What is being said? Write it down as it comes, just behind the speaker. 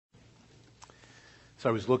So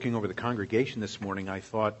I was looking over the congregation this morning. I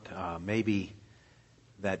thought maybe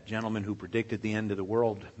that gentleman who predicted the end of the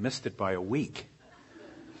world missed it by a week.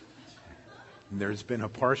 And there's been a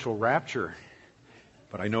partial rapture.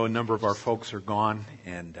 But I know a number of our folks are gone,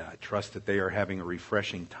 and trust that they are having a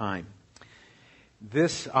refreshing time.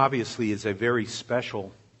 This obviously is a very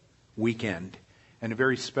special weekend and a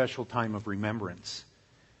very special time of remembrance.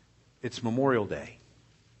 It's Memorial Day.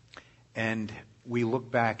 And we look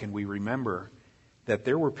back and we remember that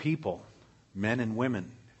there were people, men and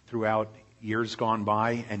women, throughout years gone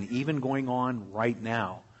by and even going on right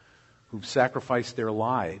now, who've sacrificed their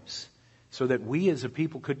lives so that we as a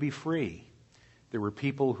people could be free. There were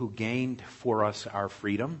people who gained for us our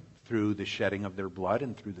freedom through the shedding of their blood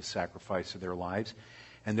and through the sacrifice of their lives.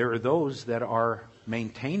 And there are those that are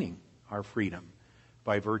maintaining our freedom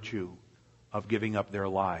by virtue of giving up their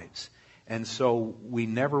lives. And so we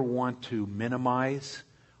never want to minimize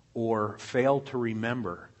or fail to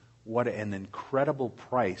remember what an incredible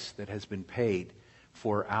price that has been paid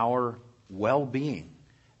for our well-being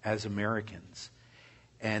as Americans.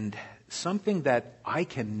 And something that I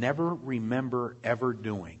can never remember ever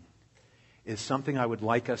doing is something I would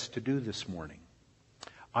like us to do this morning.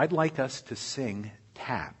 I'd like us to sing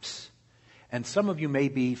taps. And some of you may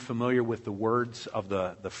be familiar with the words of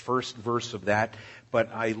the first verse of that,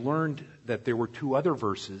 but I learned that there were two other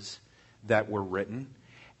verses that were written,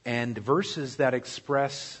 and verses that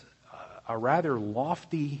express a rather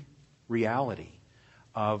lofty reality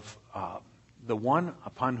of the one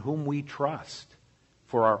upon whom we trust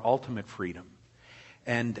for our ultimate freedom.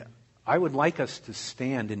 And I would like us to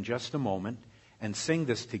stand in just a moment and sing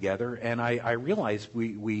this together. And I realize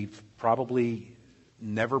we've probably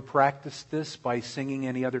never practiced this by singing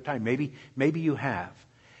any other time. Maybe you have.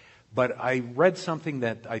 But I read something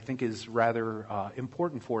that I think is rather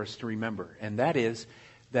important for us to remember, and that is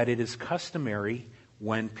that it is customary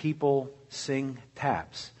when people sing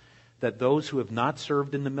taps that those who have not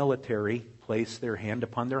served in the military place their hand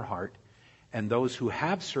upon their heart, and those who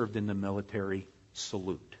have served in the military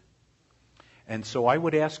salute. And so I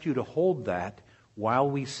would ask you to hold that while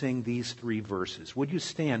we sing these three verses. Would you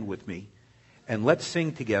stand with me? And let's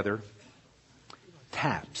sing together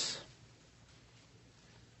taps.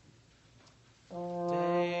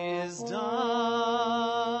 Day is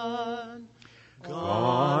done,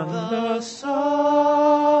 gone the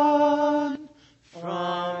sun,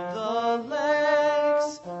 from the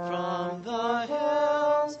lakes, from the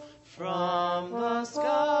hills, from the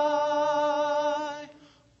sky.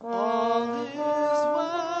 All is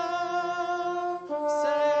well,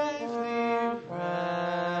 safely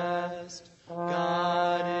rest.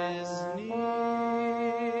 God is near.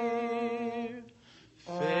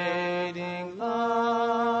 Fading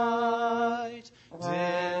light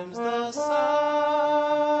dims the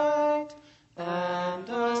sight, and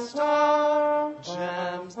a star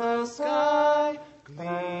gems the sky,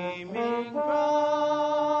 gleaming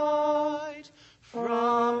bright.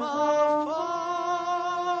 From afar,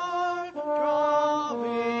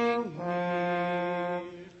 drawing near,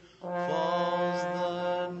 falls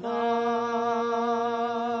the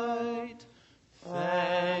night.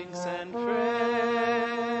 Thanks and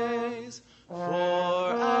praise for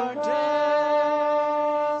our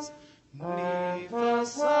days, 'neath the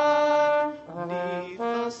sun, 'neath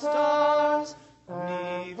the stars,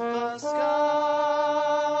 'neath the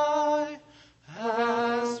sky.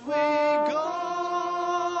 As we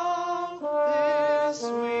go, this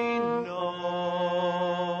we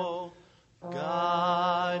know,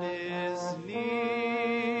 God is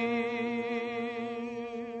near.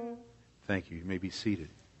 Thank you. You may be seated.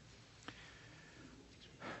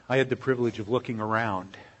 I had the privilege of looking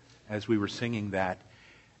around as we were singing that,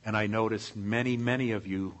 and I noticed many, many of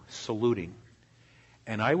you saluting.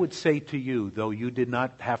 And I would say to you, though you did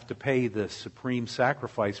not have to pay the supreme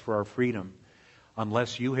sacrifice for our freedom,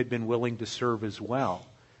 unless you had been willing to serve as well,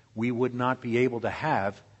 we would not be able to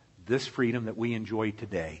have this freedom that we enjoy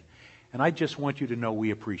today. And I just want you to know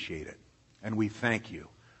we appreciate it. And we thank you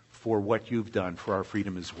for what you've done for our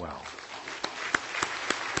freedom as well.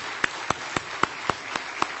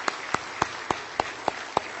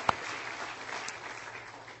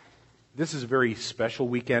 This is a very special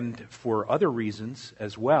weekend for other reasons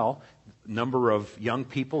as well. A number of young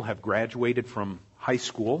people have graduated from high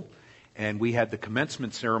school, and we had the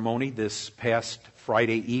commencement ceremony this past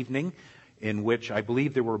Friday evening, in which I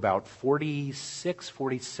believe there were about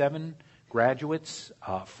 47 graduates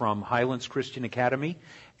from Highlands Christian Academy,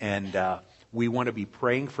 and we want to be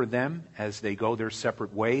praying for them as they go their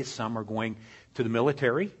separate ways. Some are going to the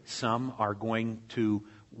military, some are going to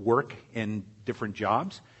work in different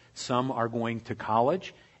jobs, some are going to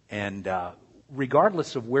college, and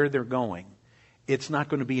regardless of where they're going, it's not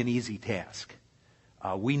going to be an easy task.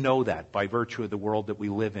 We know that by virtue of the world that we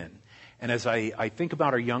live in. And as I think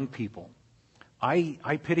about our young people,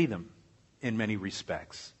 I pity them in many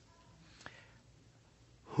respects.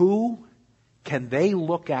 Who can they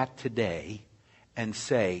look at today and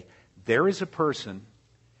say, there is a person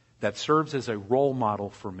that serves as a role model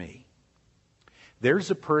for me? There's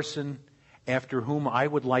a person after whom I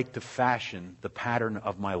would like to fashion the pattern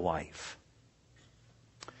of my life.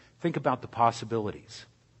 Think about the possibilities.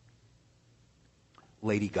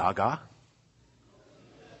 Lady Gaga.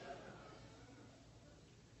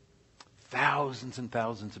 Thousands and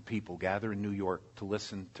thousands of people gather in New York to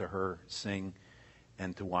listen to her sing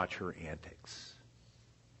and to watch her antics.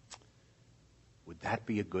 Would that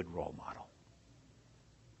be a good role model?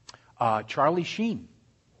 Charlie Sheen.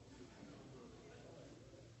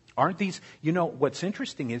 Aren't these, what's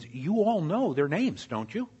interesting is you all know their names,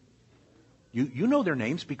 don't you? You know their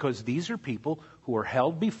names because these are people who are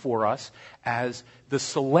held before us as the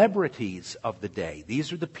celebrities of the day.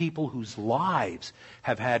 These are the people whose lives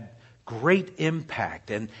have had great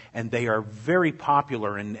impact and they are very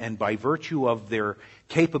popular and by virtue of their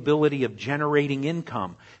capability of generating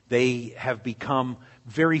income, they have become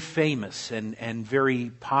very famous and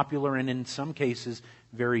very popular and in some cases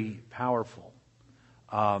very powerful.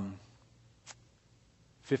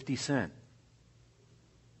 50 Cent.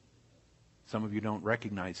 Some of you don't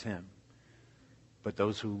recognize him, but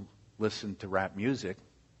those who listen to rap music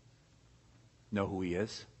know who he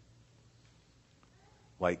is.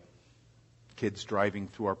 Like kids driving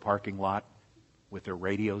through our parking lot with their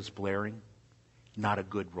radios blaring. Not a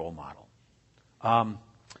good role model.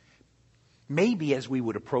 Maybe as we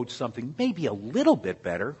would approach something maybe a little bit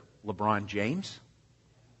better, LeBron James.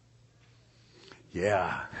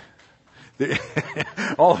 Yeah.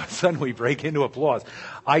 All of a sudden we break into applause.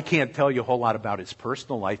 I can't tell you a whole lot about his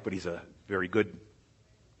personal life, but he's a very good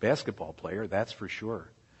basketball player, that's for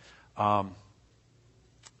sure.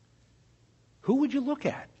 Who would you look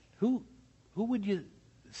at? Who would you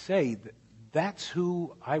say that's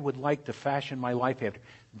who I would like to fashion my life after?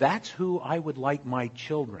 That's who I would like my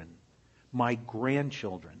children, my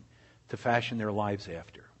grandchildren, to fashion their lives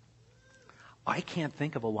after. I can't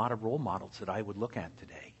think of a lot of role models that I would look at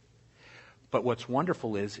today. But what's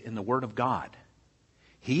wonderful is in the Word of God,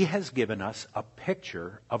 He has given us a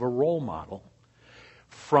picture of a role model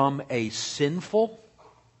from a sinful,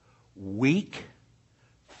 weak,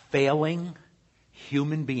 failing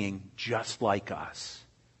human being just like us.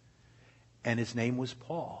 And his name was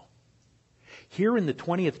Paul. Here in the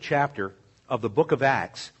 20th chapter of the book of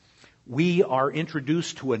Acts, we are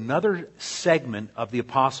introduced to another segment of the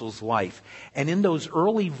apostle's life. And in those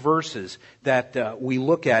early verses that we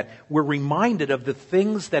look at, we're reminded of the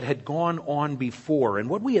things that had gone on before. And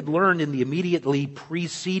what we had learned in the immediately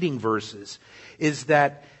preceding verses is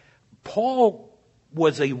that Paul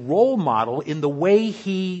was a role model in the way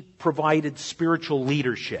he provided spiritual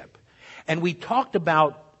leadership. And we talked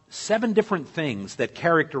about 7 different things that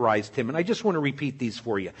characterized him, and I just want to repeat these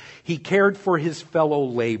for you. He cared for his fellow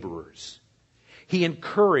laborers. He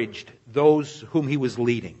encouraged those whom he was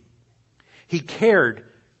leading. He cared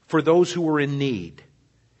for those who were in need.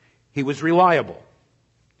 He was reliable.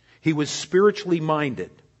 He was spiritually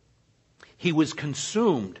minded. He was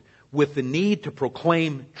consumed with the need to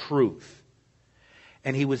proclaim truth.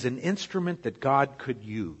 And he was an instrument that God could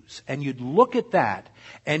use. And you'd look at that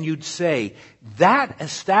and you'd say, that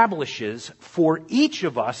establishes for each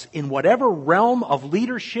of us in whatever realm of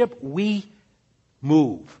leadership we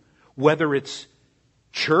move, whether it's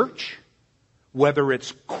church, whether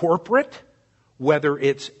it's corporate, whether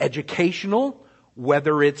it's educational,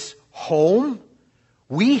 whether it's home,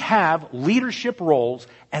 we have leadership roles,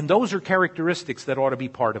 and those are characteristics that ought to be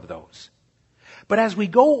part of those. But as we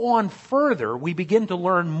go on further, we begin to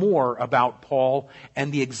learn more about Paul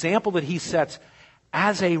and the example that he sets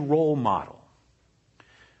as a role model.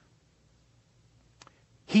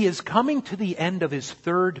 He is coming to the end of his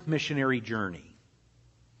 3rd missionary journey.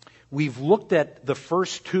 We've looked at the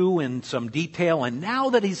first 2 in some detail, and now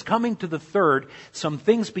that he's coming to the 3rd, some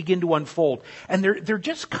things begin to unfold. And they're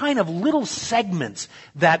just kind of little segments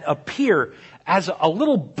that appear as a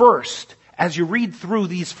little burst as you read through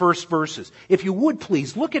these first verses. If you would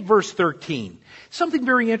please, look at verse 13. Something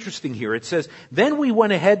very interesting here. It says, "Then we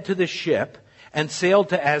went ahead to the ship and sailed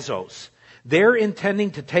to Assos, there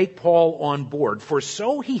intending to take Paul on board. For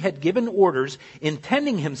so he had given orders,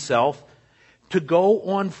 intending himself to go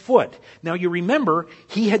on foot." Now you remember,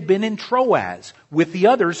 he had been in Troas with the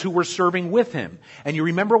others who were serving with him. And you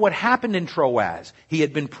remember what happened in Troas. He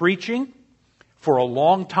had been preaching for a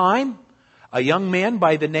long time. A young man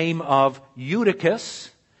by the name of Eutychus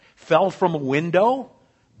fell from a window,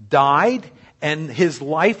 died, and his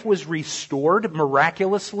life was restored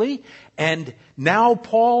miraculously. And now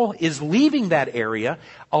Paul is leaving that area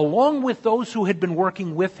along with those who had been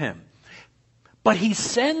working with him. But he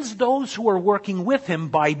sends those who are working with him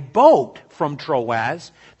by boat from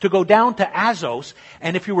Troas to go down to Assos.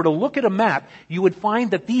 And if you were to look at a map, you would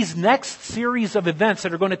find that these next series of events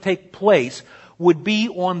that are going to take place would be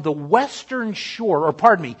on the western shore,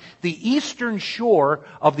 the eastern shore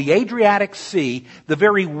of the Adriatic Sea, the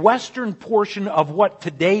very western portion of what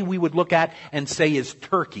today we would look at and say is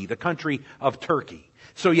Turkey, the country of Turkey.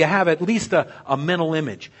 So you have at least a mental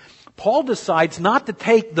image. Paul decides not to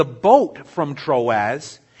take the boat from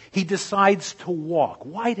Troas. He decides to walk.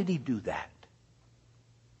 Why did he do that?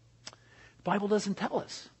 The Bible doesn't tell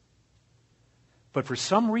us. But for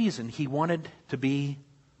some reason, he wanted to be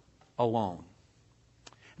alone.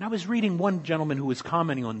 And I was reading one gentleman who was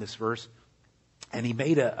commenting on this verse, and he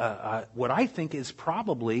made what I think is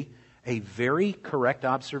probably a very correct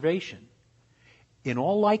observation. In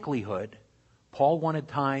all likelihood, Paul wanted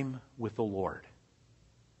time with the Lord.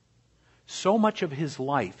 So much of his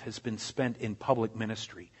life has been spent in public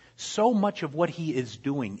ministry. So much of what he is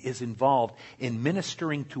doing is involved in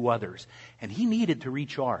ministering to others. And he needed to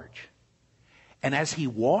recharge. And as he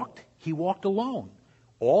walked alone.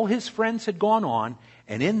 All his friends had gone on,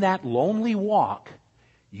 and in that lonely walk,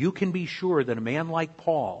 you can be sure that a man like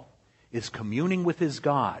Paul is communing with his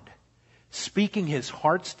God, speaking his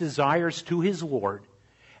heart's desires to his Lord,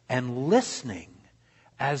 and listening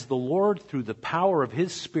as the Lord, through the power of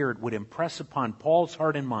His Spirit, would impress upon Paul's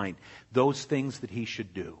heart and mind those things that he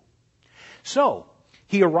should do. So,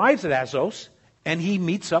 he arrives at Assos, and he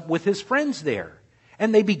meets up with his friends there.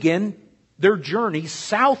 And they begin their journey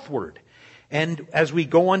southward. And as we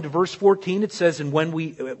go on to verse 14, it says, "And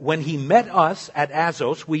when he met us at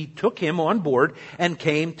Assos, we took him on board and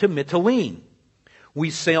came to Mytilene.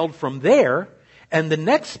 We sailed from there, and the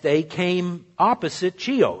next day came opposite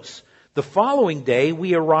Chios. The following day,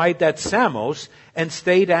 we arrived at Samos and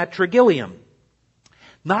stayed at Trogyllium."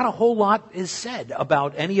 Not a whole lot is said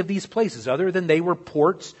about any of these places other than they were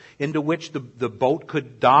ports into which the boat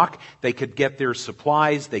could dock. They could get their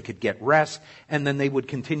supplies, they could get rest, and then they would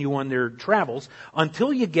continue on their travels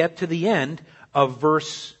until you get to the end of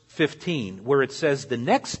verse 15, where it says, "The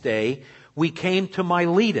next day we came to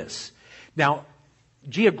Miletus." Now,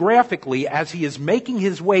 geographically, as he is making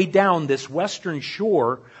his way down this western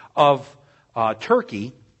shore of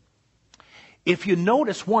Turkey, if you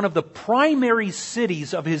notice, one of the primary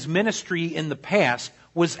cities of his ministry in the past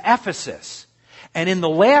was Ephesus. And in the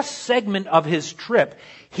last segment of his trip,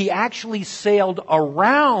 he actually sailed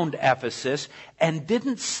around Ephesus and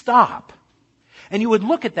didn't stop. And you would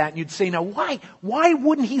look at that and you'd say, now why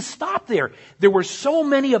wouldn't he stop there? There were so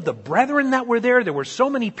many of the brethren that were there. There were so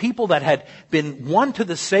many people that had been won to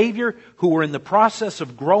the Savior who were in the process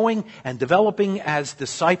of growing and developing as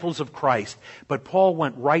disciples of Christ. But Paul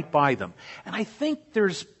went right by them. And I think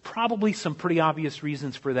there's probably some pretty obvious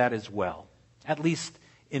reasons for that as well. At least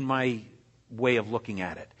in my way of looking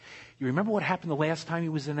at it. You remember what happened the last time he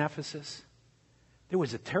was in Ephesus? There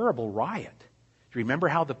was a terrible riot. Do you remember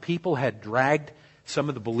how the people had dragged some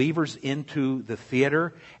of the believers into the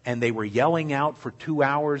theater and they were yelling out for 2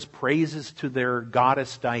 hours praises to their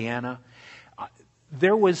goddess Diana?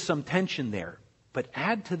 There was some tension there. But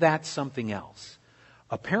add to that something else.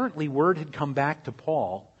 Apparently word had come back to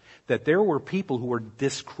Paul that there were people who were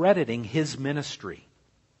discrediting his ministry.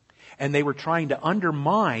 And they were trying to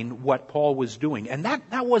undermine what Paul was doing. And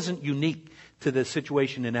that wasn't unique to the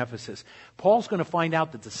situation in Ephesus. Paul's going to find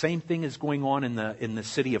out that the same thing is going on in the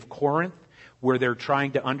city of Corinth, where they're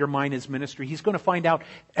trying to undermine his ministry. He's going to find out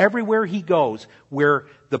everywhere he goes, where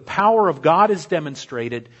the power of God is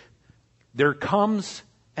demonstrated, there comes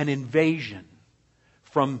an invasion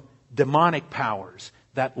from demonic powers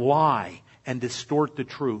that lie and distort the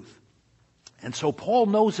truth. And so Paul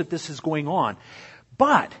knows that this is going on.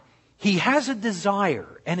 But he has a desire,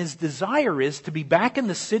 and his desire is to be back in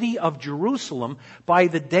the city of Jerusalem by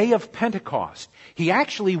the day of Pentecost. He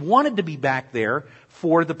actually wanted to be back there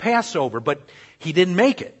for the Passover, but he didn't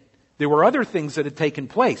make it. There were other things that had taken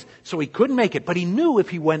place, so he couldn't make it. But he knew if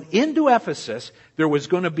he went into Ephesus, there was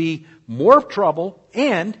going to be more trouble,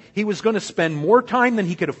 and he was going to spend more time than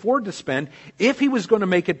he could afford to spend if he was going to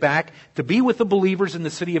make it back to be with the believers in the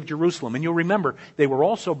city of Jerusalem. And you'll remember, they were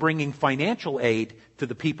also bringing financial aid to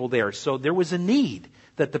the people there. So there was a need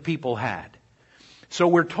that the people had. So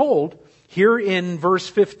we're told here in verse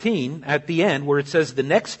 15 at the end where it says, "The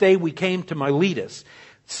next day we came to Miletus."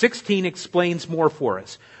 16 explains more for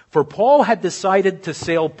us. For Paul had decided to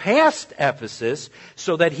sail past Ephesus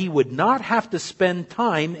so that he would not have to spend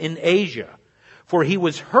time in Asia. For he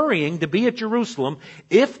was hurrying to be at Jerusalem,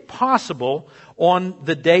 if possible, on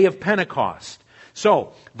the day of Pentecost.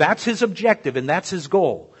 So, that's his objective and that's his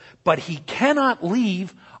goal. But he cannot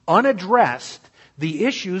leave unaddressed the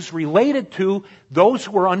issues related to those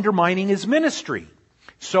who are undermining his ministry.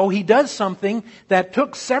 So he does something that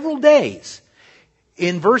took several days.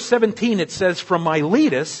 In verse 17 it says, from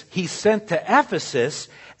Miletus he sent to Ephesus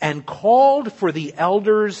and called for the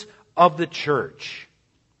elders of the church.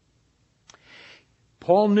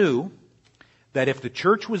 Paul knew that if the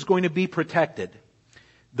church was going to be protected,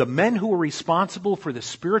 the men who were responsible for the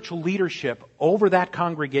spiritual leadership over that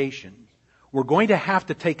congregation were going to have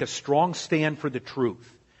to take a strong stand for the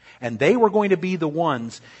truth. And they were going to be the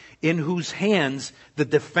ones in whose hands the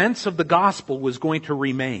defense of the gospel was going to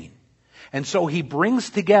remain. And so he brings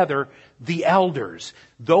together the elders,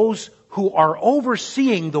 those who are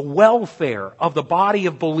overseeing the welfare of the body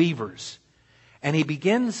of believers. And he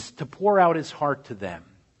begins to pour out his heart to them.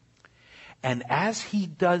 And as he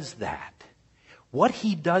does that, what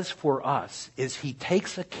he does for us is he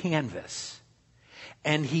takes a canvas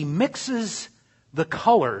and he mixes the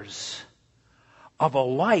colors of a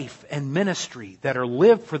life and ministry that are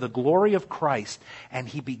lived for the glory of Christ, and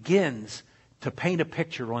he begins to paint a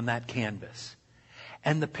picture on that canvas.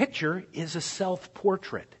 And the picture is a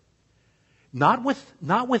self-portrait. Not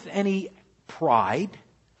with any pride,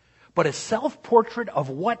 but a self-portrait of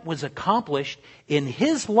what was accomplished in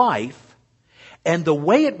his life and the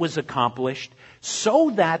way it was accomplished, so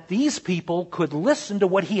that these people could listen to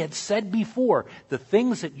what he had said before. The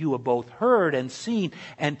things that you have both heard and seen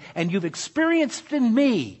and you've experienced in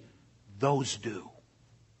me, those do.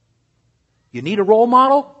 You need a role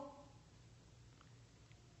model?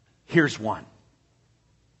 Here's one.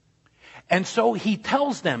 And so he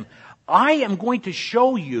tells them, I am going to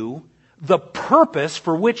show you the purpose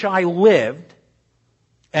for which I lived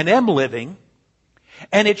and am living,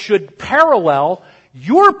 and it should parallel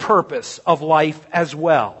your purpose of life as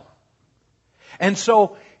well. And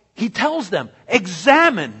so he tells them,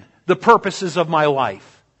 examine the purposes of my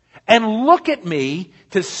life and look at me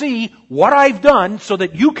to see what I've done so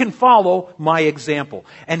that you can follow my example.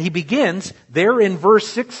 And he begins there in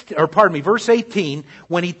verse 18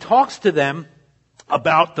 when he talks to them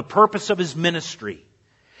about the purpose of his ministry.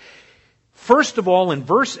 First of all, in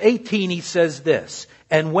verse 18 he says this,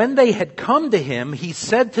 and when they had come to him, he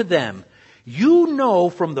said to them, you know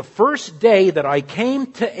from the first day that I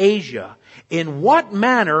came to Asia, in what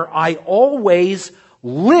manner I always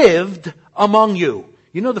lived among you.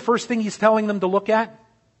 You know the first thing he's telling them to look at?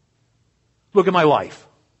 Look at my life.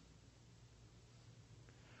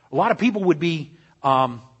 A lot of people would be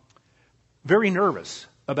very nervous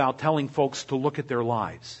about telling folks to look at their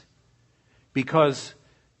lives, because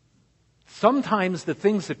sometimes the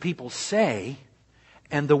things that people say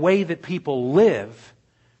and the way that people live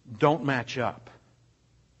don't match up.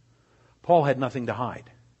 Paul had nothing to hide.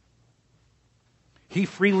 He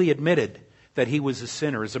freely admitted that he was a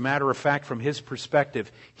sinner. As a matter of fact, from his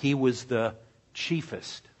perspective, he was the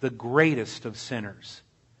chiefest, the greatest of sinners.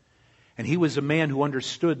 And he was a man who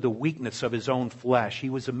understood the weakness of his own flesh. He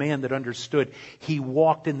was a man that understood he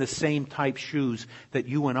walked in the same type shoes that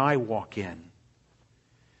you and I walk in.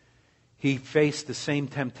 He faced the same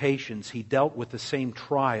temptations. He dealt with the same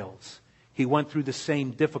trials. He went through the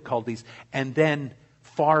same difficulties, and then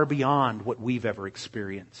far beyond what we've ever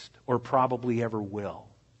experienced or probably ever will.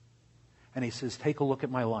 And he says, take a look at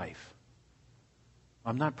my life.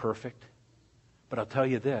 I'm not perfect, but I'll tell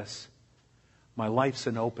you this, my life's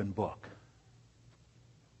an open book.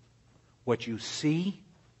 What you see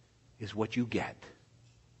is what you get.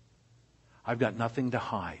 I've got nothing to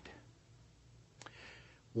hide.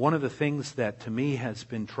 One of the things that to me has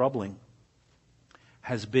been troubling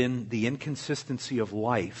has been the inconsistency of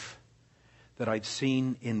life that I've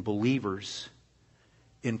seen in believers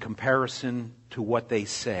in comparison to what they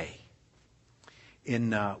say. I'm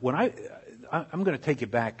going to take you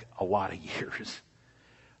back a lot of years.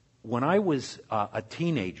 When I was a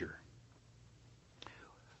teenager,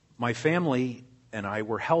 my family and I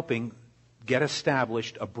were helping get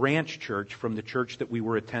established a branch church from the church that we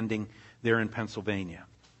were attending there in Pennsylvania.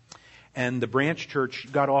 And the branch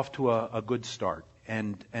church got off to a good start,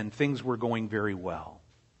 and things were going very well.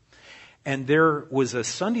 And there was a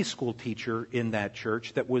Sunday school teacher in that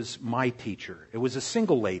church that was my teacher. It was a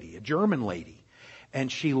single lady, a German lady,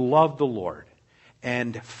 and she loved the Lord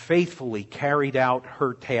and faithfully carried out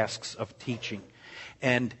her tasks of teaching.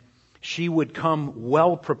 And she would come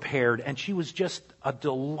well prepared, and she was just a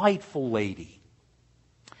delightful lady.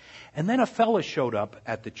 And then a fella showed up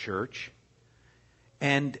at the church,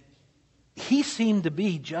 and he seemed to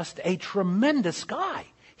be just a tremendous guy.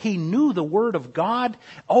 He knew the Word of God.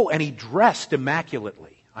 Oh, and he dressed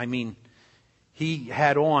immaculately. I mean, he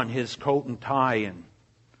had on his coat and tie and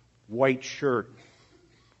white shirt,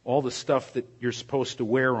 all the stuff that you're supposed to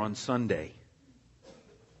wear on Sunday.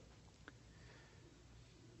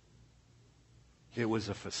 It was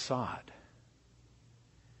a facade.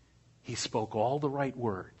 He spoke all the right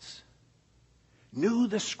words, knew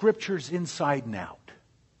the Scriptures inside and out,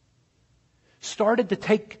 started to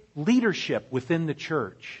take leadership within the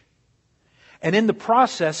church, and in the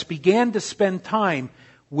process began to spend time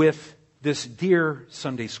with this dear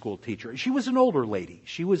Sunday school teacher. She was an older lady.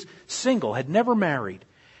 She was single, had never married,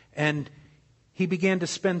 and he began to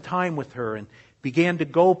spend time with her and began to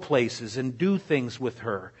go places and do things with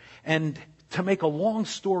her. And to make a long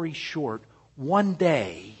story short, one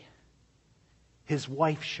day his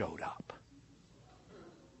wife showed up.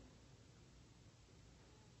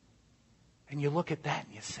 And you look at that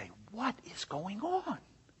and you say, what is going on?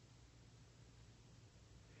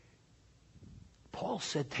 Paul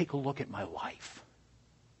said, take a look at my life.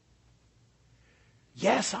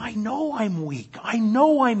 Yes, I know I'm weak. I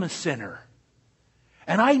know I'm a sinner.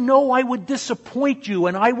 And I know I would disappoint you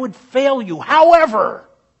and I would fail you. However,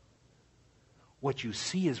 what you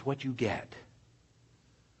see is what you get.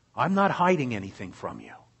 I'm not hiding anything from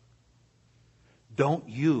you. Don't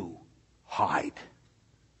you hide.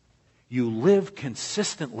 You live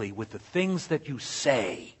consistently with the things that you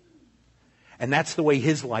say. And that's the way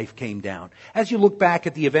his life came down. As you look back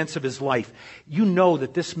at the events of his life, you know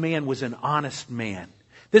that this man was an honest man.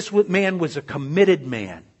 This man was a committed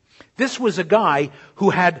man. This was a guy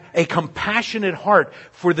who had a compassionate heart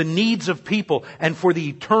for the needs of people and for the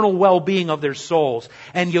eternal well-being of their souls.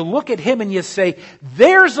 And you look at him and you say,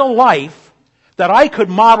 there's a life that I could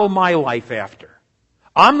model my life after.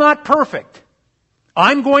 I'm not perfect.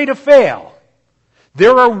 I'm going to fail.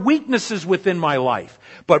 There are weaknesses within my life.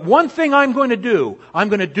 But one thing I'm going to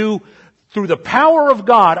do through the power of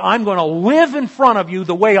God, I'm going to live in front of you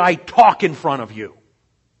the way I talk in front of you.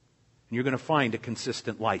 And you're going to find a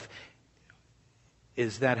consistent life.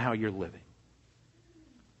 Is that how you're living?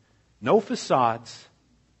 No facades,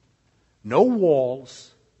 no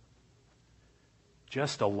walls,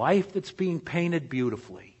 just a life that's being painted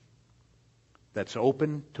beautifully, that's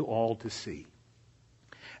open to all to see.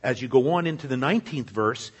 As you go on into the 19th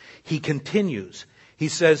verse, he continues. He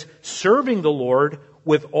says, serving the Lord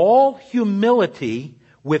with all humility,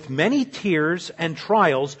 with many tears and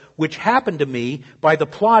trials, which happened to me by the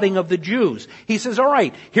plotting of the Jews. He says, all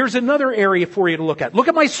right, here's another area for you to look at. Look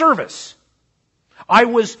at my service. I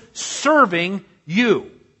was serving you.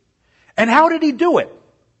 And how did he do it?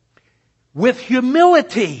 With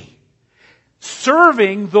humility.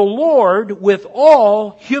 Serving the Lord with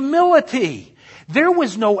all humility. There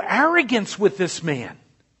was no arrogance with this man.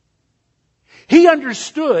 He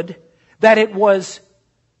understood that it was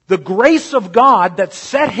the grace of God that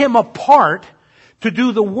set him apart to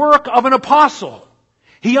do the work of an apostle.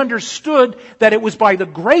 He understood that it was by the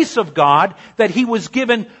grace of God that he was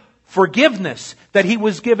given forgiveness, that he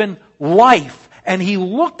was given life. And he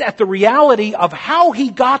looked at the reality of how he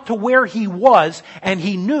got to where he was, and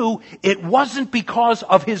he knew it wasn't because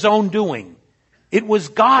of his own doing. It was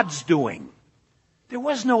God's doing. There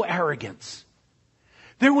was no arrogance.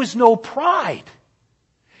 There was no pride.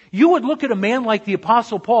 You would look at a man like the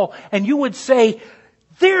Apostle Paul and you would say,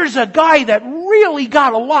 there's a guy that really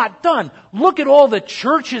got a lot done. Look at all the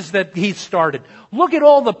churches that he started. Look at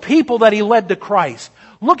all the people that he led to Christ.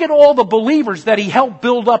 Look at all the believers that he helped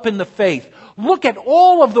build up in the faith. Look at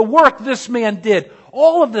all of the work this man did.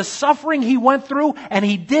 All of the suffering he went through, and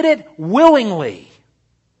he did it willingly.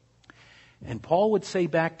 And Paul would say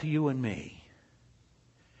back to you and me,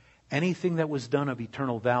 anything that was done of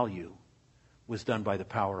eternal value was done by the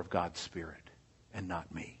power of God's Spirit and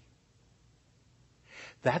not me.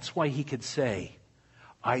 That's why he could say,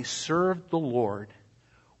 I served the Lord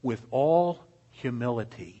with all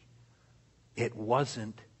humility. It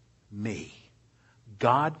wasn't me.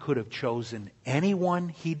 God could have chosen anyone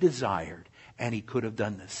he desired, and he could have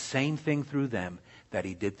done the same thing through them that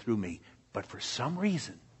he did through me. But for some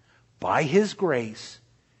reason, by his grace,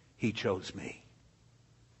 he chose me.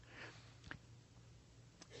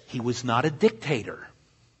 He was not a dictator.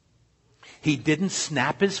 He didn't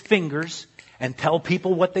snap his fingers and tell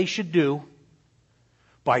people what they should do.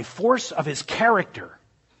 By force of his character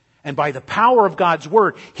and by the power of God's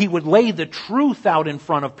Word, he would lay the truth out in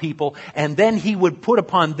front of people, and then he would put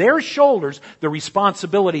upon their shoulders the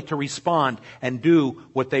responsibility to respond and do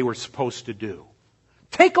what they were supposed to do.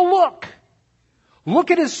 Take a look.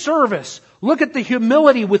 Look at his service. Look at the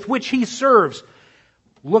humility with which he serves.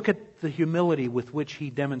 Look at the humility with which he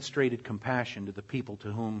demonstrated compassion to the people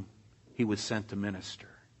to whom he was sent to minister.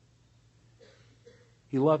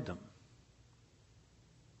 He loved them.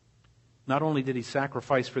 Not only did he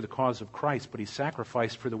sacrifice for the cause of Christ, but he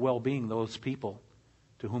sacrificed for the well-being of those people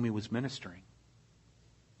to whom he was ministering.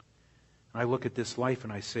 I look at this life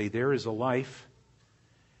and I say, there is a life.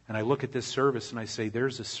 And I look at this service and I say,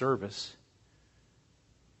 there's a service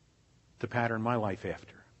to pattern my life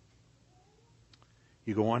after.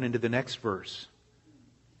 You go on into the next verse,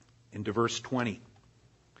 into verse 20.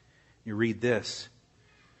 You read this.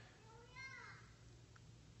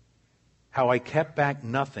 How I kept back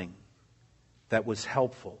nothing that was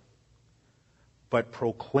helpful, but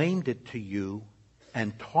proclaimed it to you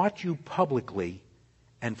and taught you publicly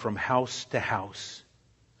and from house to house.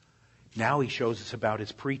 Now he shows us about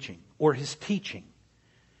his preaching or his teaching.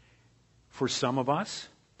 For some of us,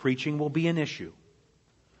 preaching will be an issue.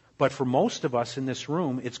 But for most of us in this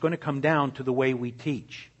room, it's going to come down to the way we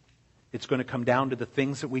teach. It's going to come down to the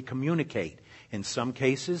things that we communicate. In some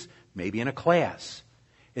cases, maybe in a class.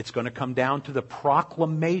 It's going to come down to the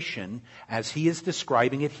proclamation as he is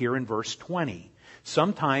describing it here in verse 20.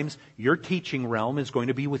 Sometimes your teaching realm is going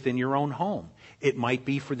to be within your own home. It might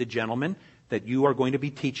be for the gentlemen that you are going to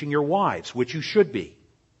be teaching your wives, which you should be.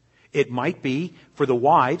 It might be for the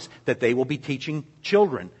wives that they will be teaching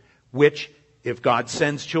children, which, if God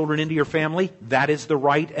sends children into your family, that is the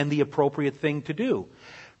right and the appropriate thing to do.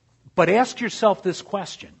 But ask yourself this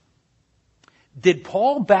question. Did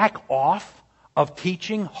Paul back off of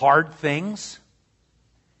teaching hard things?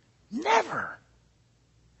 Never.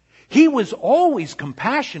 He was always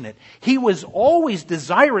compassionate. He was always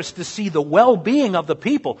desirous to see the well-being of the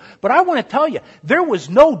people. But I want to tell you, there was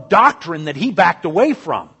no doctrine that he backed away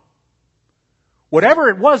from. Whatever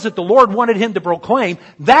it was that the Lord wanted him to proclaim,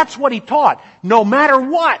 that's what he taught, no matter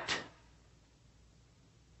what.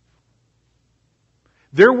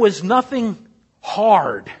 There was nothing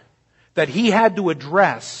hard that he had to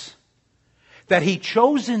address that he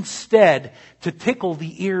chose instead to tickle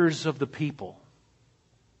the ears of the people.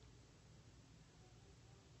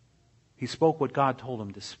 He spoke what God told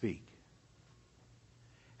him to speak.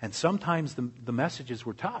 And sometimes the messages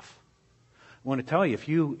were tough. I want to tell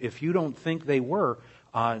you, if you don't think they were,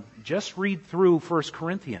 just read through 1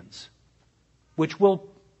 Corinthians, which we'll,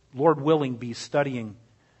 Lord willing, be studying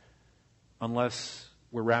unless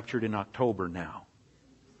we're raptured in October now.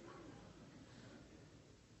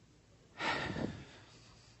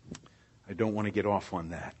 I don't want to get off on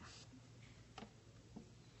that.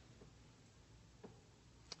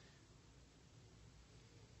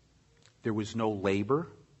 There was no labor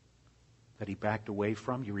that he backed away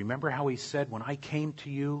from. You remember how he said, when I came to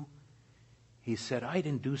you, he said, I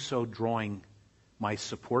didn't do so drawing my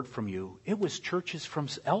support from you. It was churches from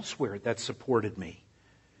elsewhere that supported me.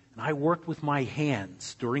 And I worked with my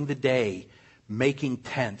hands during the day, making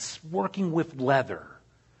tents, working with leather,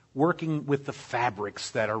 working with the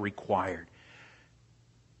fabrics that are required.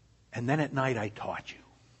 And then at night I taught you.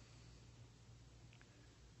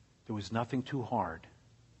 There was nothing too hard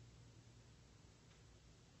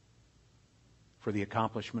for the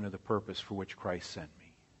accomplishment of the purpose for which Christ sent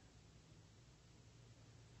me.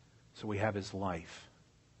 So we have his life.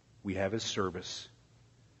 We have his service.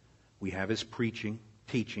 We have his preaching,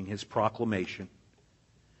 teaching, his proclamation.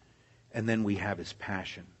 And then we have his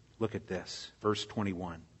passion. Look at this, verse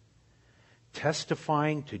 21.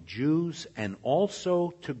 Testifying to Jews and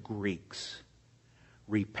also to Greeks,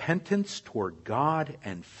 repentance toward God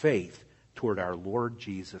and faith toward our Lord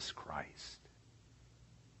Jesus Christ.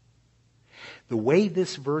 The way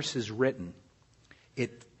this verse is written,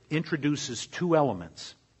 it introduces two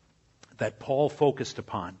elements that Paul focused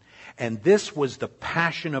upon. And this was the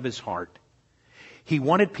passion of his heart. He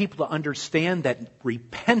wanted people to understand that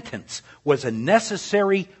repentance was a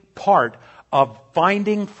necessary part of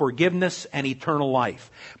finding forgiveness and eternal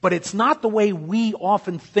life. But it's not the way we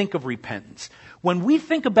often think of repentance. When we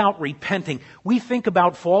think about repenting, we think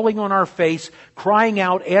about falling on our face, crying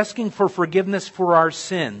out, asking for forgiveness for our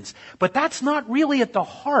sins. But that's not really at the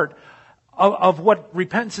heart of what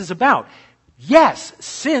repentance is about. Yes,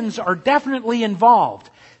 sins are definitely involved.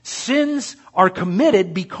 Sins are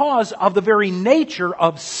committed because of the very nature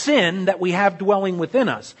of sin that we have dwelling within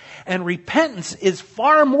us. And repentance is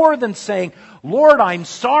far more than saying, Lord, I'm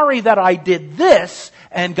sorry that I did this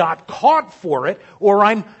and got caught for it, or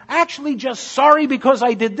I'm actually just sorry because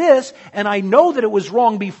I did this and I know that it was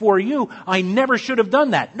wrong before you. I never should have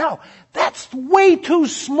done that. No, that's way too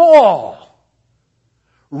small.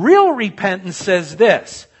 Real repentance says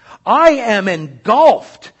this: I am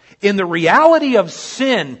engulfed in the reality of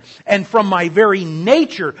sin, and from my very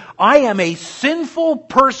nature, I am a sinful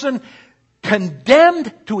person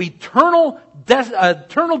condemned to eternal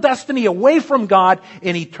destiny away from God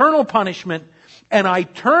in eternal punishment, and I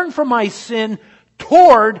turn from my sin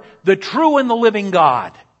toward the true and the living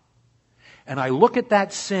God. And I look at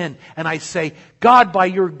that sin and I say, God, by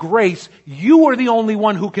your grace, you are the only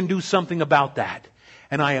one who can do something about that.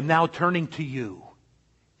 And I am now turning to you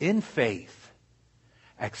in faith,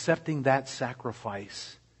 accepting that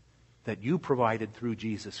sacrifice that you provided through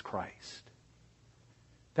Jesus Christ.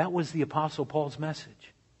 That was the Apostle Paul's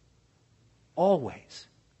message. Always.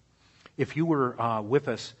 If you were with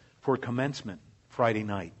us for commencement Friday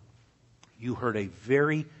night, you heard a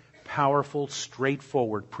very powerful,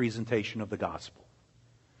 straightforward presentation of the gospel.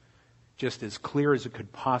 Just as clear as it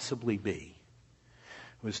could possibly be.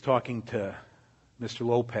 I was talking to Mr.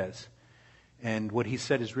 Lopez, and what he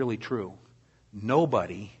said is really true.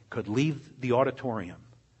 Nobody could leave the auditorium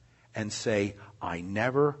and say, I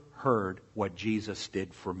never heard what Jesus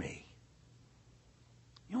did for me.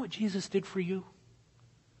 You know what Jesus did for you?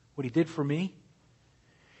 What he did for me?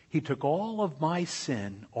 He took all of my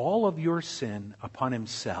sin, all of your sin upon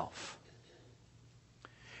himself.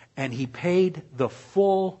 And he paid the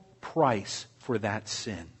full price for that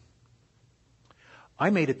sin. I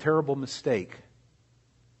made a terrible mistake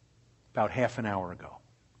about half an hour ago.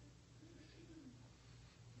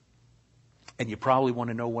 And you probably want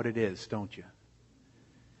to know what it is, don't you?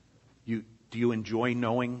 Do you enjoy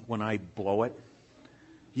knowing when I blow it?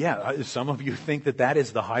 Yeah, some of you think that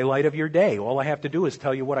is the highlight of your day. All I have to do is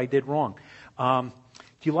tell you what I did wrong. Do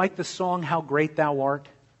you like the song, How Great Thou Art?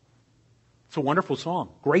 It's a wonderful song.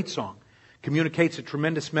 Great song. Communicates a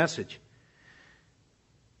tremendous message.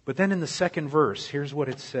 But then in the second verse, here's what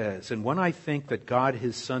it says. And when I think that God,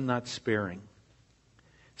 his Son not sparing,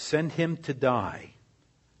 send him to die,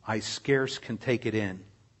 I scarce can take it in.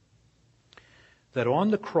 That on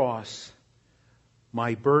the cross,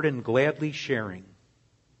 my burden gladly sharing,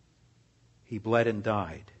 he bled and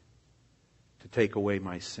died to take away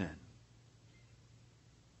my sin.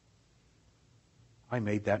 I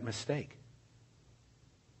made that mistake.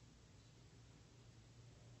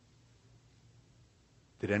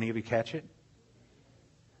 Did any of you catch it?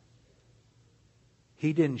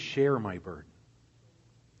 He didn't share my burden.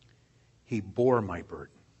 He bore my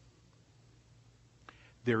burden.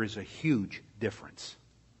 There is a huge difference.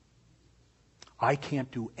 I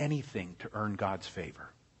can't do anything to earn God's favor.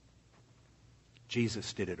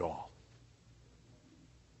 Jesus did it all.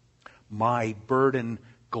 My burden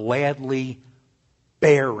gladly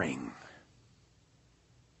bearing.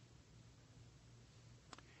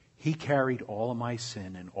 He carried all of my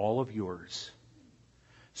sin and all of yours,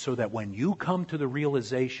 so that when you come to the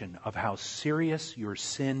realization of how serious your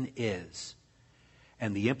sin is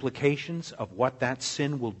and the implications of what that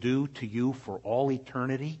sin will do to you for all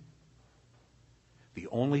eternity, the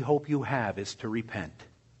only hope you have is to repent.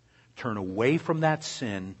 Turn away from that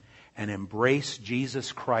sin and embrace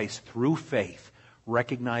Jesus Christ through faith,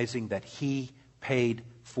 recognizing that he paid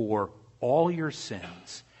for all your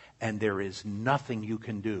sins, and there is nothing you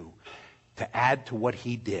can do to add to what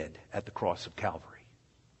he did at the cross of Calvary.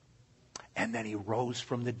 And then he rose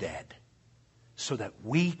from the dead so that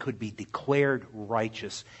we could be declared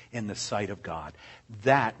righteous in the sight of God.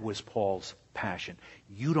 That was Paul's passion.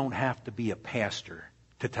 You don't have to be a pastor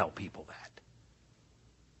to tell people that.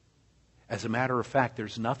 As a matter of fact,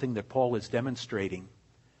 there's nothing that Paul is demonstrating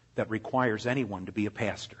that requires anyone to be a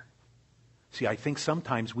pastor. See, I think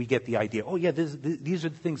sometimes we get the idea, oh yeah, these are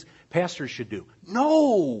the things pastors should do.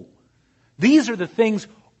 No! These are the things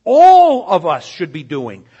all of us should be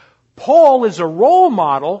doing. Paul is a role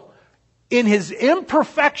model in his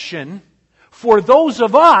imperfection for those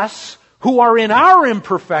of us who are in our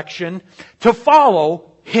imperfection to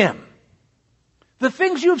follow him. The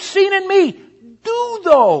things you've seen in me, do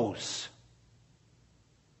those.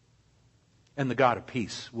 And the God of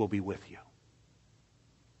peace will be with you.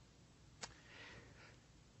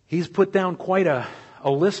 He's put down quite a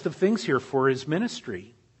list of things here for his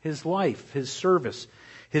ministry, his life, his service,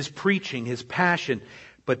 his preaching, his passion.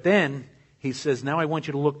 But then he says, now I want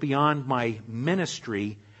you to look beyond my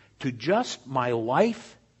ministry to just my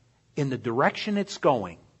life in the direction it's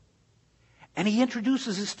going. And he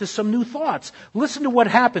introduces us to some new thoughts. Listen to what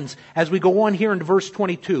happens as we go on here into verse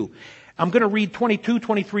 22. I'm going to read 22,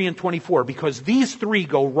 23, and 24 because these three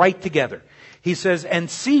go right together. He says, and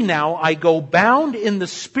see now, I go bound in the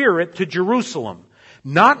Spirit to Jerusalem,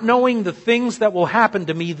 not knowing the things that will happen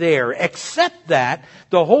to me there, except that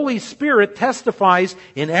the Holy Spirit testifies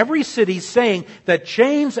in every city, saying that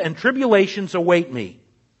chains and tribulations await me.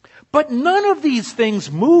 But none of these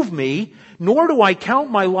things move me, nor do I count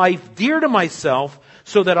my life dear to myself,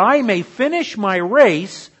 so that I may finish my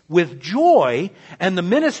race with joy and the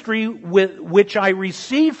ministry which I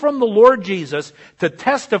received from the Lord Jesus to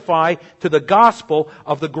testify to the gospel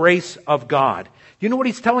of the grace of God. You know what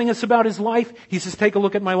he's telling us about his life? He says, take a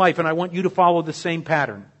look at my life, and I want you to follow the same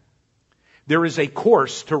pattern. There is a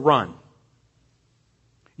course to run.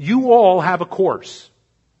 You all have a course.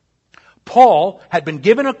 Paul had been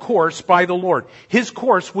given a course by the Lord. His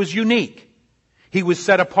course was unique. He was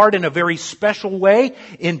set apart in a very special way,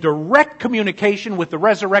 in direct communication with the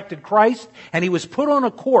resurrected Christ, and he was put on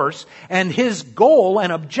a course, and his goal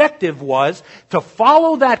and objective was to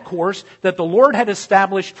follow that course that the Lord had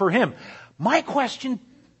established for him. My question,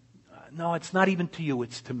 no, it's not even to you,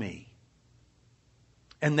 it's to me.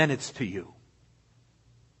 And then it's to you.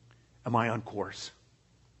 Am I on course?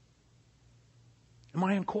 Am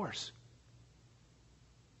I on course?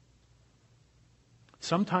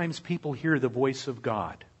 Sometimes people hear the voice of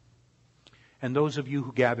God. And those of you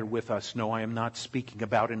who gather with us know I am not speaking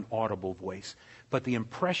about an audible voice, but the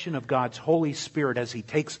impression of God's Holy Spirit as He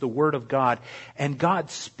takes the Word of God and God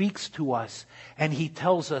speaks to us and He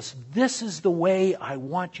tells us, this is the way I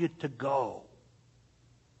want you to go.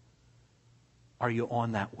 Are you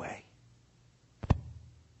on that way?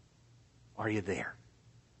 Are you there?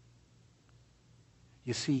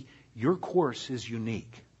 You see, your course is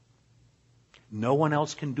unique. No one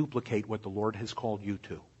else can duplicate what the Lord has called you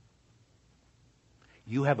to.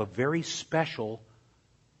 You have a very special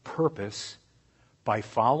purpose by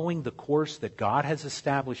following the course that God has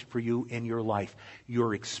established for you in your life.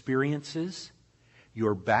 Your experiences,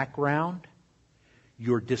 your background,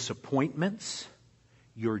 your disappointments,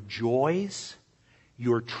 your joys,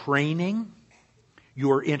 your training,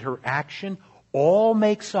 your interaction, all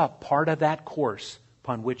makes up part of that course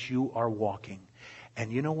upon which you are walking.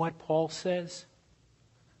 And you know what Paul says?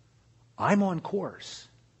 I'm on course.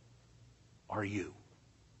 Are you?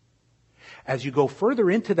 As you go further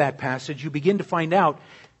into that passage, you begin to find out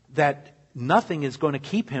that nothing is going to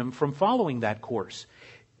keep him from following that course.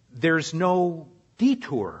 There's no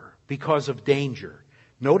detour because of danger.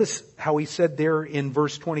 Notice how he said there in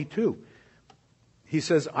verse 22. He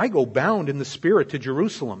says, I go bound in the Spirit to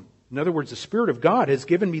Jerusalem. In other words, the Spirit of God has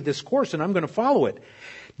given me this course and I'm going to follow it.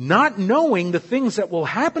 Not knowing the things that will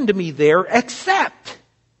happen to me there, except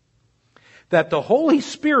that the Holy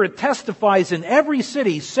Spirit testifies in every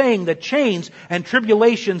city, saying that chains and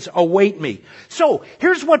tribulations await me. So,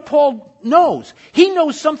 here's what Paul knows. He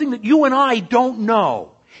knows something that you and I don't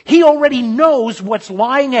know. He already knows what's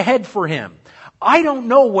lying ahead for him. I don't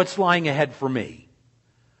know what's lying ahead for me.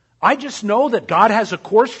 I just know that God has a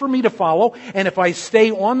course for me to follow, and if I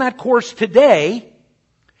stay on that course today,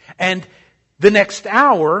 and the next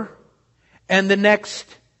hour, and the next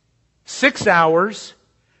 6 hours,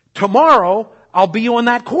 tomorrow I'll be on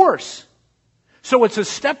that course. So it's a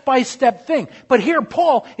step-by-step thing. But here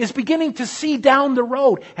Paul is beginning to see down the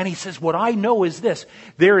road, and he says, what I know is this: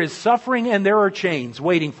 there is suffering and there are chains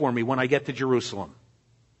waiting for me when I get to Jerusalem.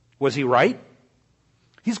 Was he right?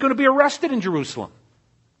 He's going to be arrested in Jerusalem.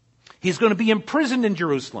 He's going to be imprisoned in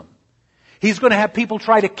Jerusalem. He's going to have people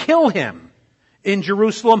try to kill him in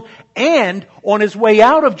Jerusalem and on his way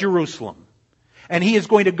out of Jerusalem. And he is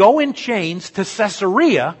going to go in chains to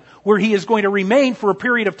Caesarea, where he is going to remain for a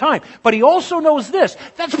period of time. But he also knows this: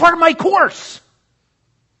 that's part of my course.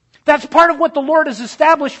 That's part of what the Lord has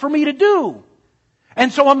established for me to do.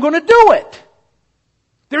 And so I'm going to do it.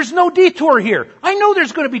 There's no detour here. I know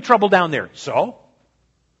there's going to be trouble down there. So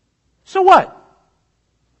what?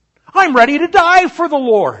 I'm ready to die for the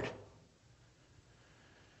Lord.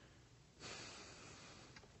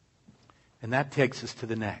 And that takes us to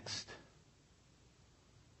the next.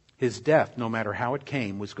 His death, no matter how it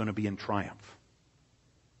came, was going to be in triumph.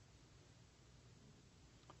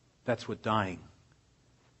 That's what dying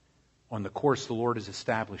on the course the Lord has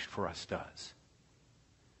established for us does.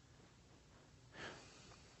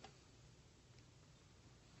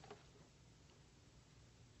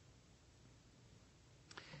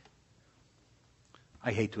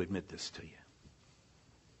 I hate to admit this to you.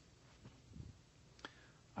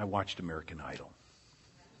 I watched American Idol.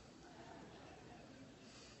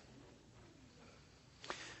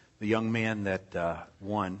 The young man that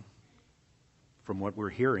won, from what we're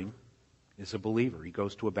hearing, is a believer. He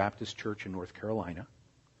goes to a Baptist church in North Carolina.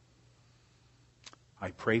 I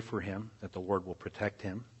pray for him that the Lord will protect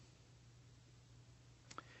him.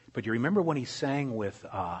 But you remember when he sang with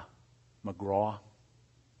McGraw?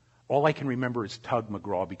 All I can remember is Tug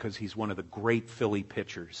McGraw, because he's one of the great Philly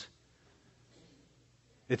pitchers.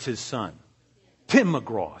 It's his son, Tim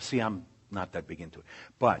McGraw. See, I'm not that big into it.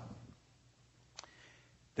 But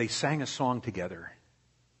they sang a song together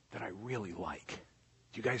that I really like.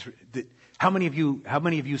 You guys, how many of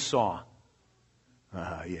you saw?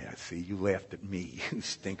 Yeah, see, you laughed at me, you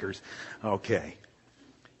stinkers. Okay.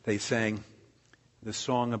 They sang the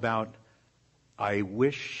song about, I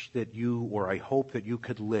wish that you, or I hope that you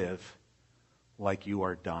could live like you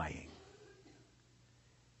are dying.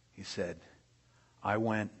 He said, I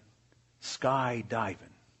went skydiving.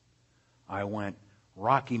 I went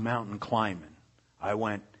Rocky Mountain climbing. I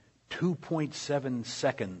went 2.7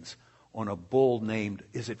 seconds on a bull named,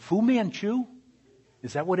 is it Fu Manchu?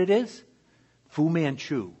 Is that what it is? Fu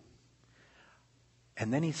Manchu.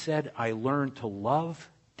 And then he said, I learned to love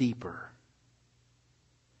deeper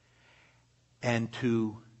and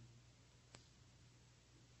to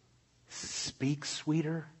speak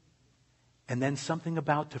sweeter, and then something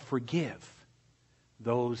about to forgive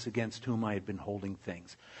those against whom I had been holding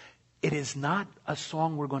things. It is not a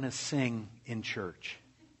song we're going to sing in church,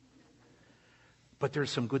 but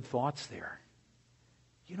there's some good thoughts there.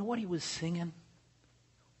 You know what he was singing?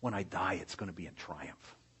 When I die, it's going to be in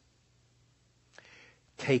triumph.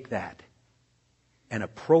 Take that and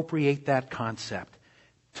appropriate that concept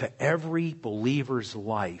to every believer's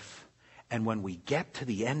life. And when we get to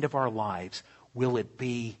the end of our lives, will it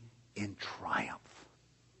be in triumph?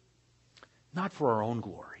 Not for our own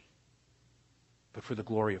glory, but for the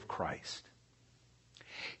glory of Christ.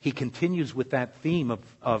 He continues with that theme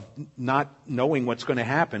of not knowing what's going to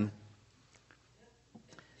happen.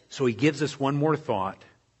 So he gives us one more thought,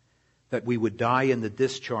 that we would die in the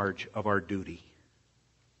discharge of our duty.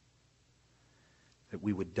 That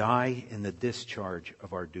we would die in the discharge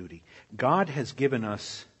of our duty. God has given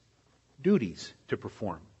us duties to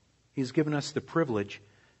perform. He's given us the privilege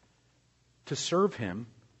to serve Him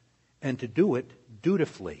and to do it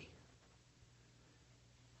dutifully.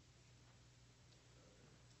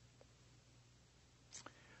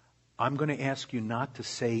 I'm going to ask you not to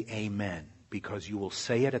say amen, because you will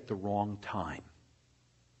say it at the wrong time.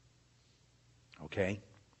 Okay?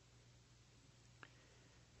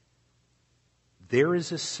 There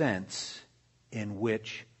is a sense in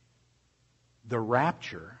which the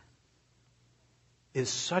rapture is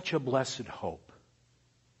such a blessed hope,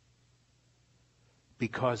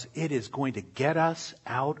 because it is going to get us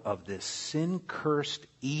out of this sin-cursed,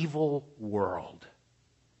 evil world.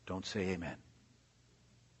 Don't say amen.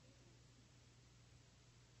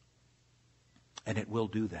 And it will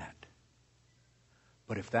do that.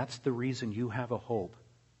 But if that's the reason you have a hope,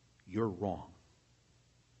 you're wrong.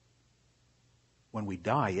 When we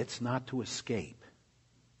die, it's not to escape.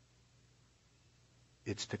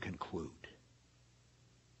 It's to conclude.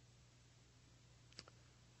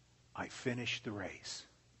 I finished the race.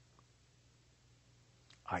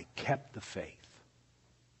 I kept the faith.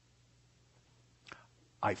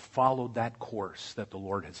 I followed that course that the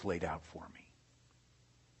Lord has laid out for me.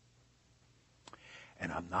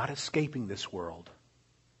 And I'm not escaping this world.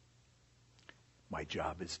 My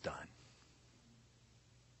job is done.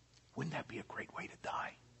 Wouldn't that be a great way to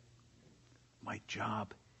die? My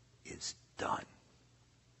job is done.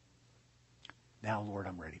 Now, Lord,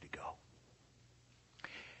 I'm ready to go.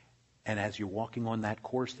 And as you're walking on that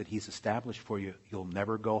course that He's established for you, you'll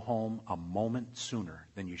never go home a moment sooner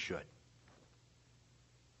than you should.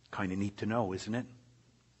 Kind of neat to know, isn't it?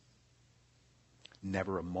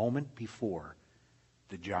 Never a moment before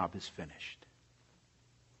the job is finished.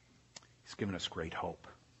 He's given us great hope.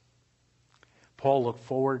 Paul looked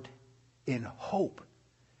forward in hope,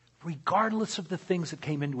 regardless of the things that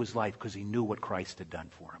came into his life, because he knew what Christ had done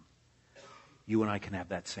for him. You and I can have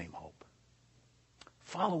that same hope.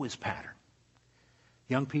 Follow his pattern.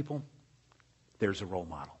 Young people, there's a role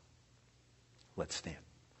model. Let's stand.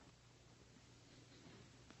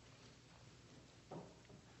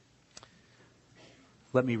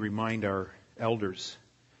 Let me remind our elders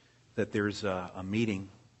that there's a meeting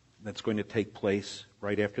that's going to take place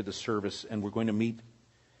right after the service, and we're going to meet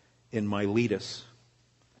in Miletus,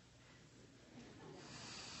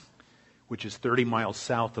 which is 30 miles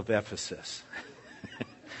south of Ephesus.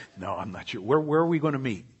 No, I'm not sure. Where are we going to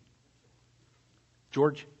meet?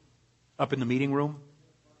 George? Up in the meeting room?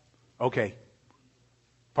 Okay.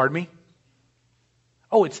 Pardon me?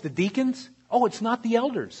 Oh, it's the deacons? Oh, it's not the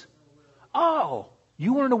elders. Oh,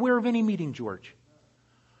 you weren't aware of any meeting, George.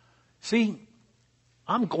 See,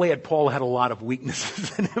 I'm glad Paul had a lot of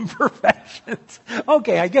weaknesses and imperfections.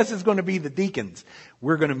 Okay, I guess it's going to be the deacons.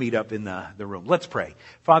 We're going to meet up in the room. Let's pray.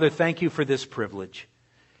 Father, thank you for this privilege.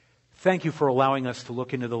 Thank you for allowing us to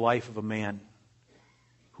look into the life of a man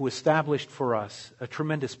who established for us a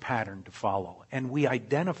tremendous pattern to follow. And we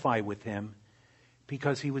identify with him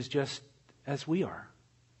because he was just as we are.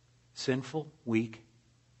 Sinful, weak,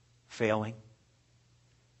 failing.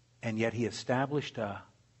 And yet He established a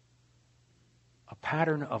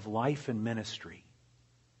pattern of life and ministry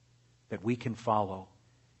that we can follow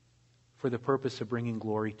for the purpose of bringing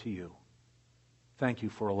glory to You. Thank You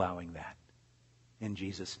for allowing that. In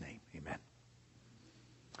Jesus' name, amen.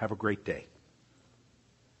 Have a great day.